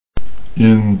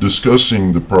In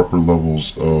discussing the proper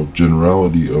levels of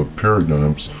generality of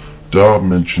paradigms, Dobb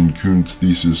mentioned Kuhn's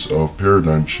thesis of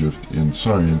paradigm shift in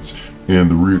science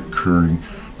and the recurring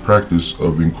practice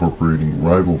of incorporating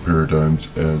rival paradigms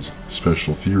as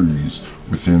special theories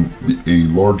within a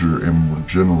larger and more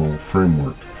general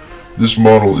framework. This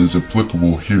model is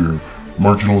applicable here.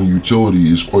 Marginal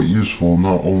utility is quite useful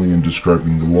not only in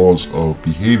describing the laws of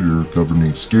behavior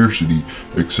governing scarcity,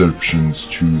 exceptions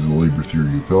to the labor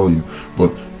theory of value,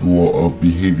 but the law of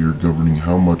behavior governing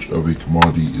how much of a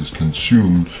commodity is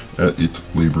consumed at its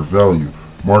labor value.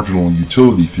 Marginal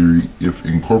utility theory, if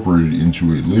incorporated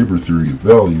into a labor theory of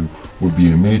value, would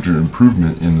be a major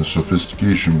improvement in the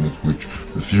sophistication with which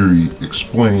the theory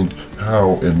explained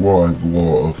how and why the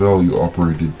law of value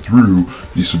operated through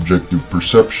the subjective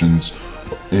perceptions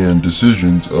and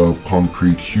decisions of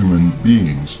concrete human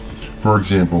beings. For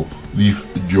example, Leif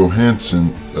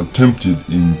Johansson attempted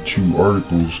in 2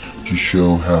 articles to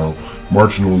show how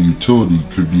marginal utility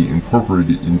could be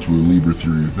incorporated into a labor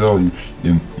theory of value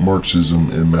in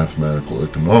Marxism and mathematical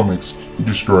economics. He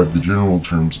described the general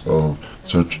terms of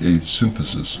such a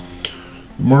synthesis.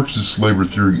 The Marxist labor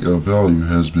theory of value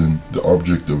has been the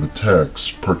object of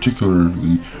attacks,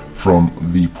 particularly from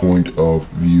the point of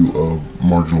view of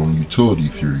marginal utility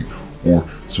theory, or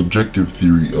subjective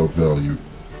theory of value,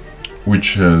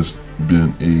 which has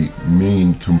been a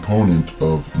main component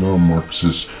of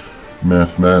non-Marxist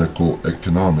mathematical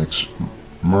economics.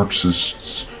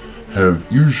 Marxists have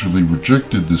usually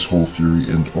rejected this whole theory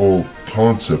and all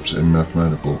concepts and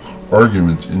mathematical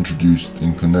arguments introduced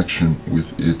in connection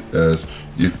with it, as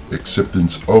if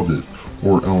acceptance of it,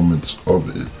 or elements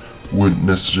of it, would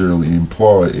necessarily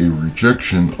imply a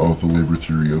rejection of the labor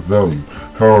theory of value.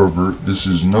 However, this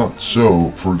is not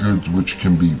so for goods which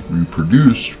can be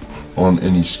reproduced on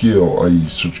any scale, i.e.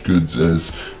 such goods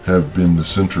as have been the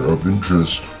center of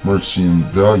interest Marxian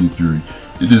value theory.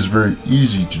 It is very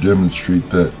easy to demonstrate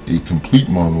that a complete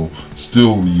model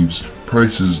still leaves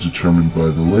prices determined by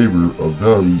the labor of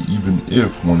value, even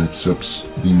if one accepts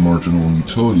the marginal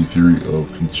utility theory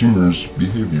of consumers'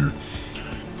 behavior.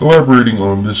 Elaborating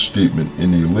on this statement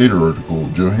in a later article,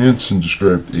 Johansson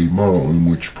described a model in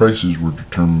which prices were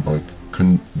determined by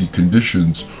the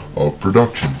conditions of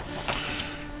production,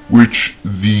 which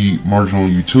the marginal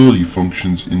utility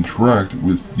functions interact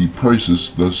with the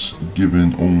prices thus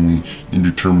given only in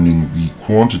determining the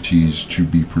quantities to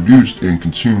be produced and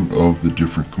consumed of the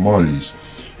different commodities.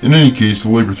 In any case, the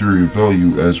labor theory of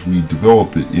value as we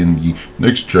develop it in the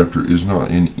next chapter is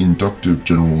not an inductive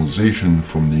generalization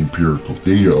from the empirical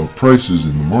data of prices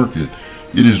in the market.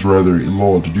 It is rather a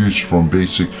law deduced from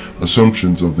basic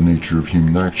assumptions of the nature of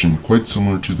human action, quite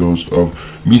similar to those of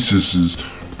Mises's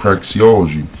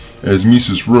praxeology. As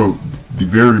Mises wrote, the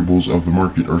variables of the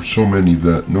market are so many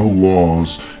that no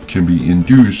laws can be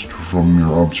induced from mere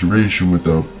observation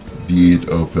without the aid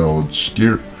of valid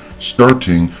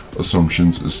starting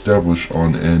assumptions established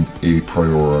on an a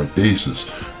priori basis.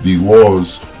 The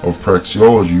laws of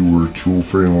praxeology were a tool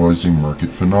for analyzing market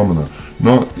phenomena,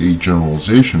 not a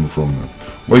generalization from them.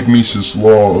 Like Mises'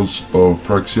 laws of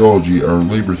praxeology, our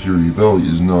labor theory of value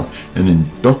is not an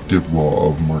inductive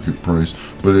law of market price,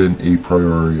 but an a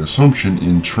priori assumption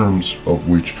in terms of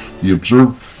which the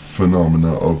observed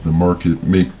phenomena of the market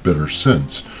make better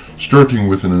sense. Starting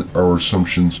with our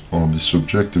assumptions on the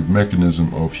subjective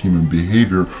mechanism of human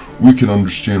behavior, we can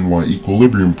understand why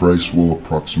equilibrium price will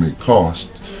approximate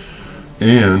cost.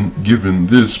 And given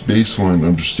this baseline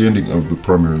understanding of the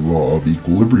primary law of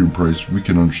equilibrium price, we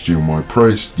can understand why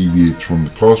price deviates from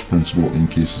the cost principle in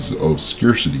cases of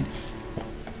scarcity.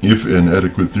 If an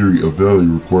adequate theory of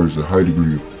value requires a high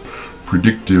degree of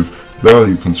predictive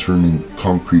value concerning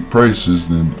concrete prices,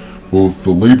 then both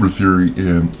the labor theory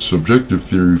and subjective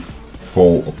theory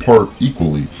fall apart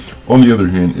equally. On the other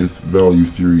hand, if value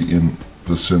theory in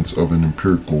the sense of an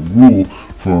empirical rule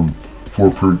for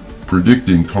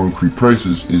predicting concrete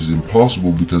prices is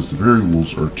impossible because the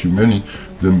variables are too many,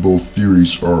 then both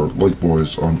theories are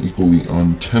likewise on equally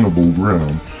untenable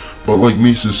ground. But like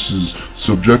Mises'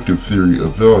 subjective theory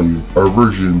of value, our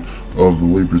version of the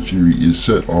labor theory is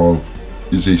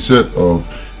a set of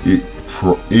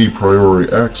a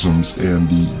priori axioms and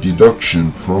the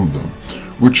deduction from them,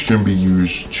 which can be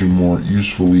used to more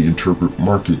usefully interpret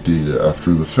market data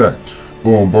after the fact.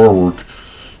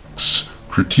 Bowen-Barwick's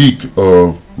critique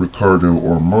of Ricardo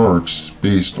or Marx,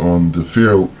 based on the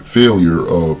failure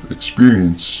of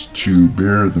experience to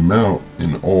bear them out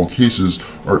in all cases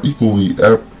are equally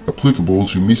applicable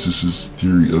to Mises's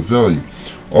theory of value.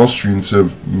 Austrians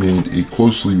have made a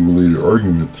closely related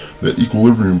argument that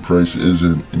equilibrium price is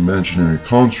an imaginary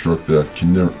construct that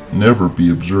can never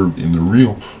be observed in the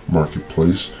real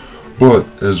marketplace, but,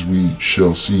 as we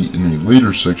shall see in a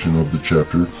later section of the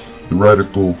chapter, the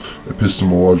radical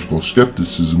epistemological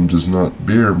skepticism does not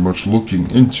bear much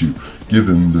looking into,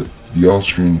 given the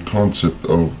Austrian concept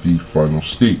of the final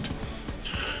state.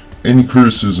 Any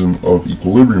criticism of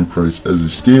equilibrium price as a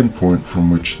standpoint from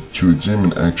which to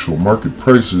examine actual market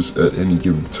prices at any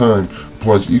given time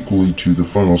applies equally to the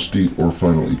final state or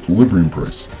final equilibrium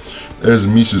price. As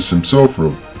Mises himself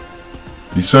wrote,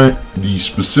 the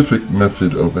specific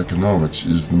method of economics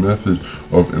is the method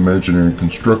of imaginary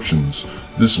constructions.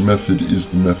 This method is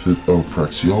the method of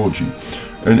praxeology.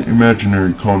 An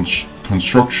imaginary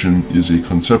construction is a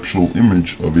conceptual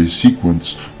image of a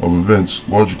sequence of events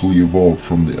logically evolved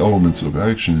from the elements of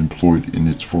action employed in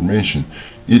its formation.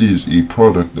 It is a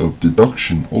product of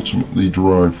deduction ultimately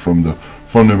derived from the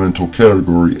fundamental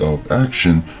category of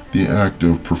action, the act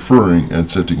of preferring and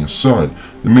setting aside.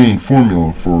 The main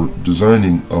formula for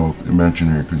designing of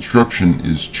imaginary construction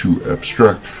is to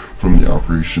abstract from the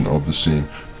operation of the same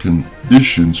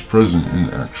conditions present in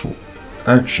actual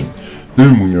action.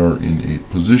 Then we are in a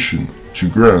position to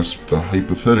grasp the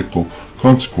hypothetical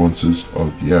consequences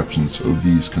of the absence of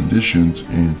these conditions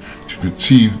and to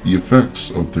conceive the effects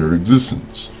of their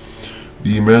existence.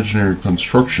 The imaginary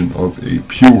construction of a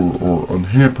pure or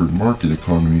unhampered market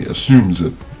economy assumes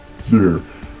that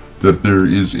there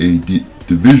is a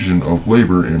division of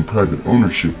labor and private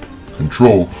ownership,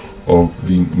 control of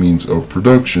the means of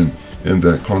production, and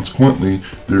that consequently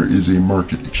there is a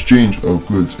market exchange of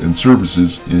goods and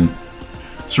services in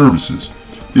services.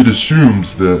 It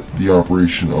assumes that the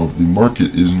operation of the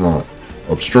market is not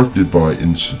obstructed by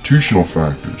institutional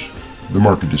factors. The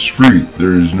market is free.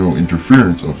 There is no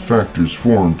interference of factors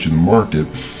foreign to the market,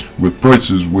 with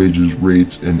prices, wages,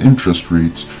 rates, and interest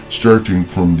rates. Starting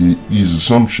from these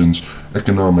assumptions,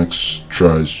 economics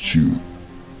tries to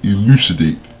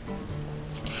elucidate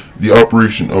the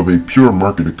operation of a pure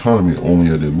market economy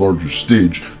only at a larger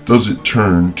stage. Does it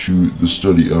turn to the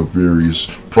study of various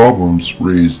problems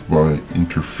raised by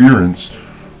interference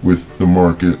with the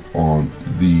market on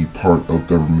the part of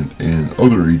government and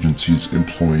other agencies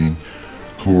employing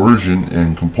coercion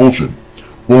and compulsion?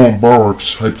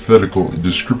 Wallenbach's hypothetical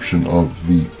description of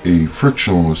a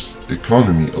frictionless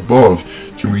economy above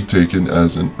can be taken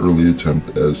as an early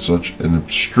attempt at such an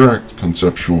abstract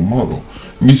conceptual model.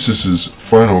 Mises's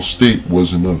final state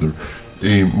was another,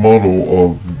 a model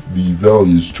of the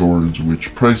values towards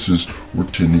which prices were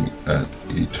tending at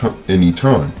any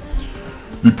time.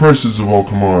 The prices of all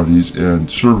commodities and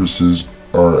services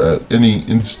are at any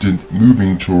instant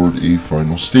moving toward a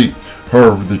final state.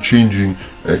 However, the changing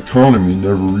economy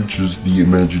never reaches the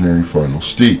imaginary final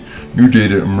state. New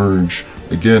data emerge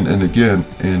again and again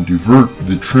and divert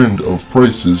the trend of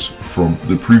prices from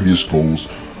the previous goals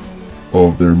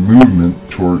of their movement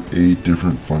toward a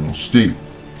different final state.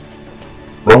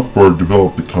 Rothbard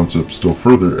developed the concept still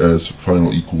further as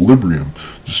final equilibrium.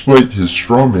 Despite his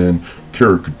strawman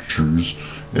caricatures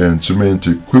and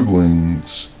semantic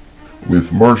quibblings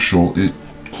with Marshall, it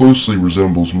closely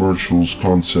resembles Marshall's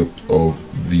concept of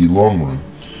the long run.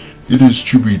 It is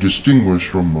to be distinguished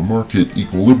from the market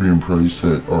equilibrium price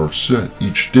that are set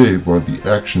each day by the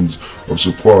actions of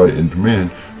supply and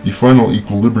demand. The final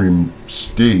equilibrium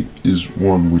state is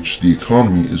one which the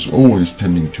economy is always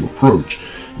tending to approach.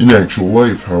 In actual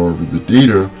life, however, the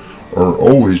data are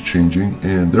always changing,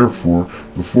 and therefore,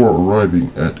 before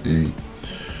arriving at a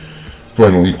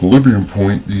final equilibrium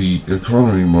point, the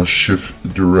economy must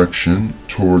shift direction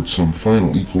towards some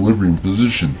final equilibrium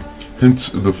position. Hence,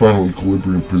 the final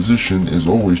equilibrium position is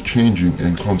always changing,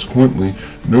 and consequently,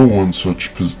 no one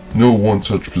such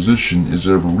position is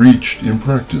ever reached in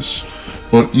practice.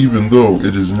 But even though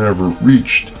it is never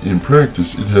reached in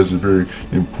practice, it has a very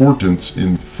importance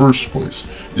in the first place.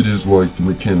 It is like the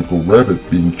mechanical rabbit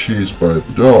being chased by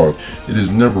the dog. It is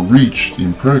never reached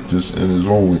in practice and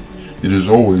it is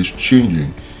always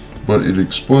changing, but it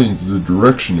explains the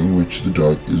direction in which the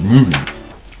dog is moving.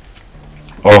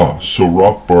 So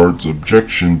Rothbard's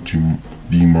objection to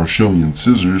the Marshallian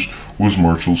scissors was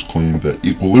Marshall's claim that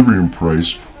equilibrium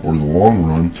price, or the long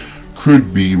run,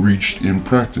 could be reached in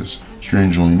practice.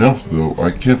 Strangely enough, though,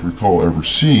 I can't recall ever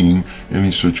seeing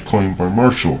any such claim by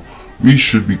Marshall. We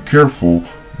should be careful,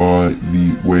 by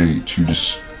the way,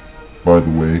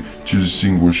 to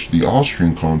distinguish the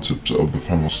Austrian concepts of the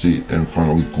final state and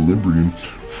final equilibrium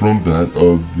from that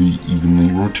of the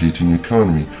evenly rotating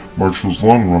economy. Marshall's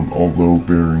long run, although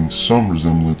bearing some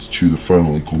resemblance to the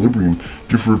final equilibrium,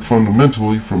 differed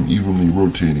fundamentally from evenly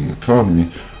rotating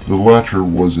economy. The latter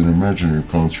was an imaginary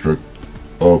construct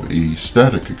of a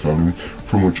static economy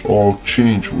from which all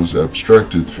change was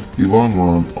abstracted. The long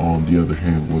run, on the other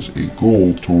hand, was a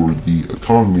goal toward the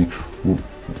economy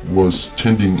was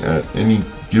tending at any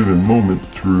given moment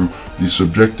through the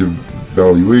subjective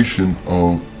valuation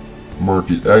of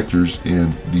market actors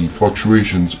and the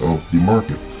fluctuations of the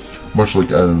market, much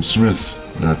like Adam Smith's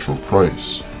natural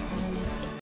price.